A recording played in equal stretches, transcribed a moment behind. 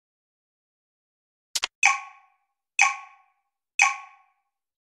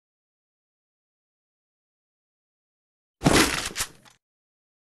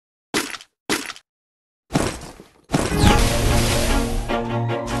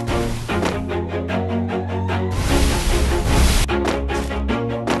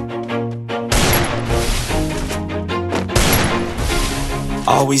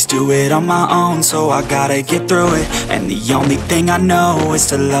Always do it on my own, so I gotta get through it. And the only thing I know is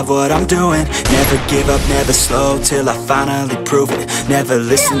to love what I'm doing. Never give up, never slow, till I finally prove it. Never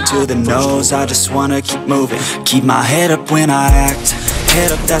listen to the no's, I just wanna keep moving. Keep my head up when I act,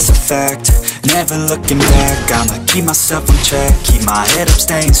 head up, that's a fact. Never looking back, I'ma keep myself in check. Keep my head up,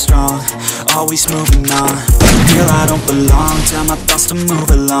 staying strong, always moving on. Feel I don't belong, tell my thoughts to move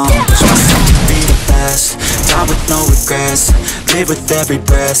along. Push myself to be the best, die with no regrets. Live with every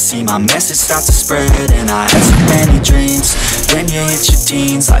breath, see my message start to spread. And I had so many dreams, then you hit your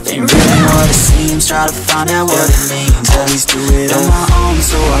teens. Life ain't really what it seems, try to find out what it means. Always do it on my own,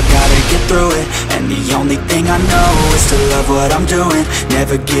 so I gotta get through it. And the only thing I know is to love what I'm doing.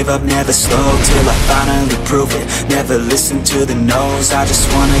 Never give up, never slow, till I finally prove it. Never listen to the no's, I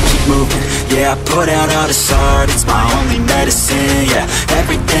just wanna keep moving. Yeah, I put out all this art, it's my only medicine. Yeah,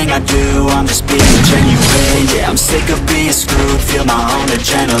 everything I do, I'm just being genuine. Yeah, I'm sick of being screwed, feel my own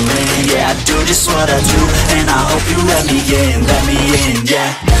adrenaline. Yeah, I do just what I do, and I hope you let me in,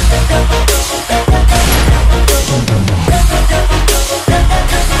 yeah.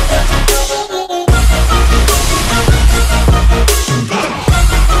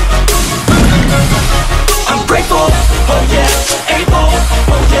 I'm grateful, oh yeah, able,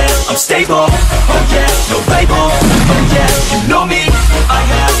 oh yeah, I'm stable, oh yeah, no label, oh yeah, you know me, I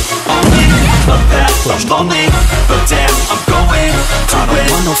have only a path, I'm lonely, but damn, I'm going to win. I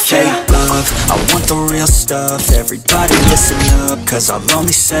don't want no fake love, I want the real stuff. Everybody listen up, cause I'll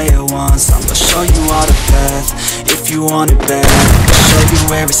only say it once. I'm gonna show you all the path, if you want it bad. I'll show you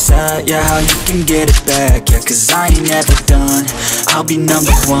where it's at, yeah, how you can get it back. Yeah, cause I ain't never done, I'll be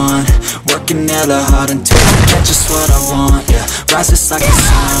number one. Working hella hard until I get just what I want, yeah. Rises like the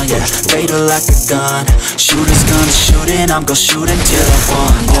sun, yeah, fatal like a gun. Shooters gonna shoot and I'm gonna shoot until I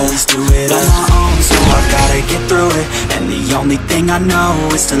won, yeah. Always do it on my own, so I gotta get through it. And the only thing I know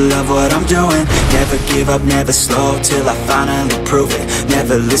is to love what I'm doing. Never give up, never slow, till I finally prove it.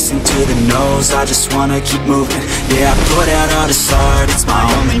 Never listen to the no's, I just wanna keep moving. Yeah, I put out all this art, it's my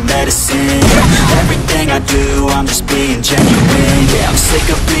only medicine. Yeah, everything I do, I'm just being genuine. Yeah, I'm sick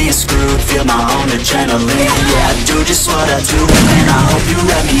of being screwed, feel my own adrenaline. Yeah, I do just what I do, and I hope you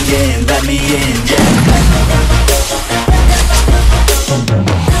let me in, yeah.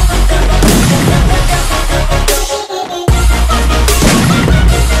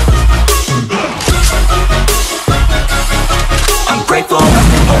 I'm grateful,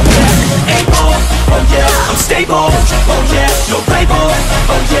 oh yeah, able, oh yeah, I'm stable, oh yeah, no label,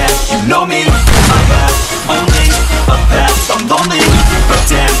 oh yeah, you know me, I have only a path, I'm lonely, but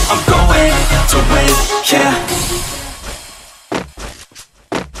damn, I'm going to win, yeah.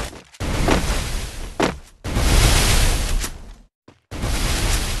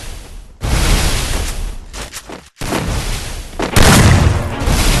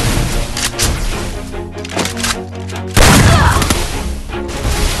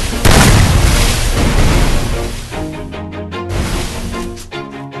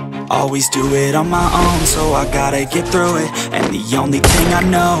 Always do it on my own, so I gotta get through it. And the only thing I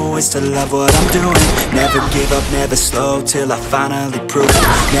know is to love what I'm doing. Never give up, never slow, till I finally prove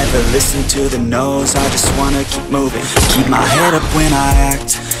it. Never listen to the no's, I just wanna keep moving. Keep my head up when I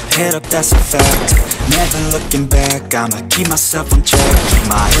act, head up, that's a fact. Never looking back, I'ma keep myself on check. Keep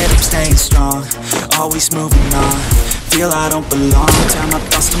my head up, staying strong, always moving on. Feel I don't belong, tell my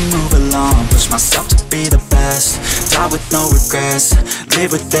thoughts to move along. Push myself to be the best, die with no regrets.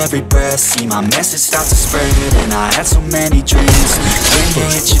 Live with every breath, see my message start to spread. And I had so many dreams, when you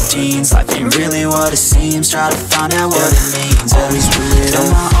hit your teens. Life ain't really what it seems, try to find out what it means. Always do it on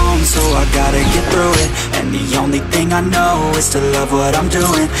my own, so I gotta get through it. And the only thing I know is to love what I'm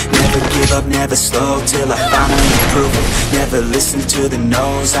doing. Never give up, never slow, till I finally prove it. Never listen to the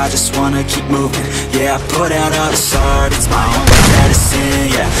no's, I just wanna keep moving. Yeah, I put out all this art, it's my only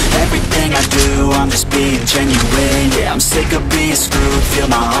medicine. Yeah, everything I do, I'm just being genuine. Yeah, I'm sick of being screwed, feel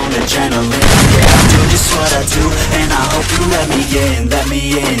my own adrenaline. Yeah, I do just what I do, and I hope you let me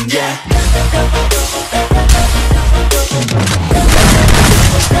in, yeah.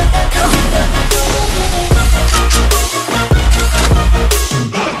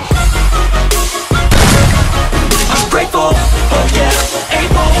 I'm grateful, oh yeah,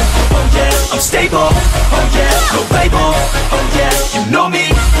 able, oh yeah, I'm stable, oh yeah, no label, oh yeah, you know me,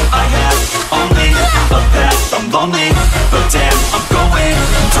 I have only a path, I'm lonely, but damn, I'm going to win.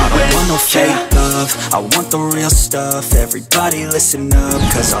 I don't want no fake love, love, I want the real stuff. Everybody listen up,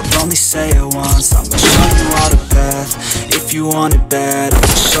 cause I'll only say it once. I'ma show you all the path, if you want it bad.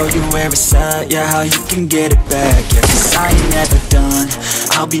 I'ma show you where it's at, yeah, how you can get it back. Yeah, cause I ain't never done,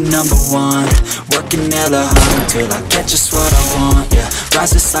 I'll be number one. Working hella hard till I get just what I want. Yeah,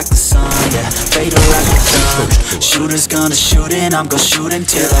 rises like the sun, yeah, fatal like a gun. Shooters gonna shoot and I'm gonna shoot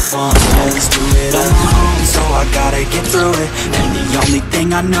until I fall. Yeah, let's do it on my own, so I gotta get through it. And the only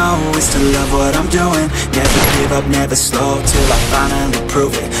thing I know is to love what I'm doing. Never give up, never slow, till I finally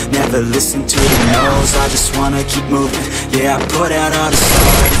prove it. Never listen to the no's, I just wanna keep moving. Yeah, I put out all the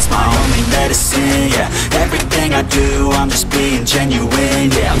stars, it's my only medicine. Yeah, everything I do, I'm just being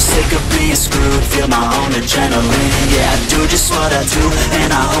genuine. Yeah, I'm sick of being screwed, feel my own adrenaline. Yeah, I do just what I do,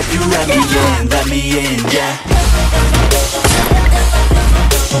 and I hope you let me in, yeah.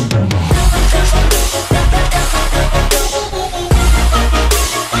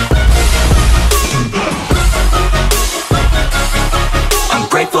 I'm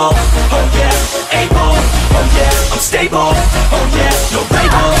grateful, oh yeah, able, oh yeah, I'm stable, oh yeah, no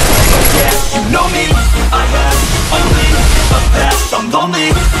label, oh yeah, you know me, I have only a path, I'm lonely,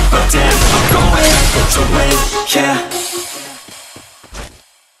 but damn, I'm going to win, yeah.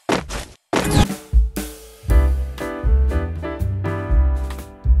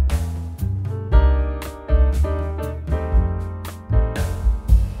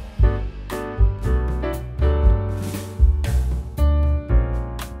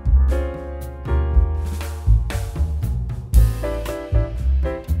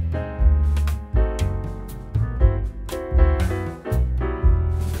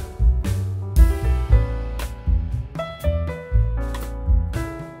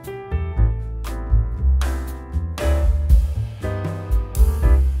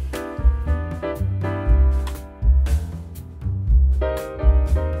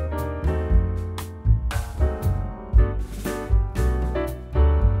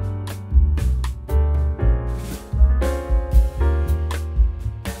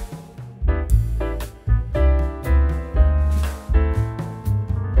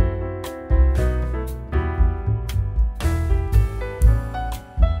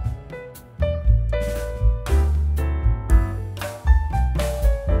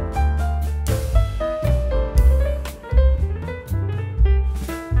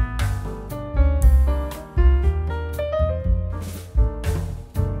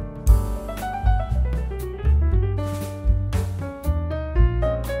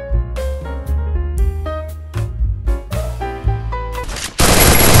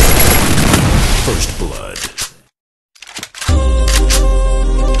 First Blood.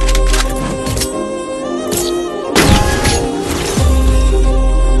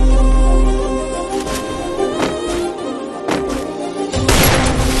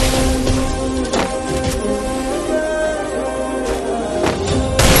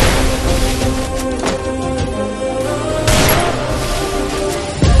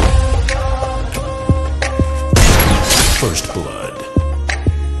 First Blood.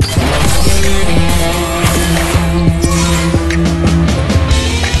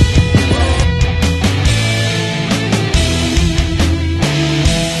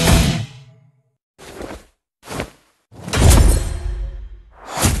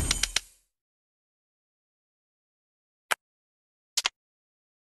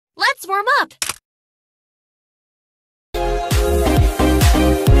 Let's warm up!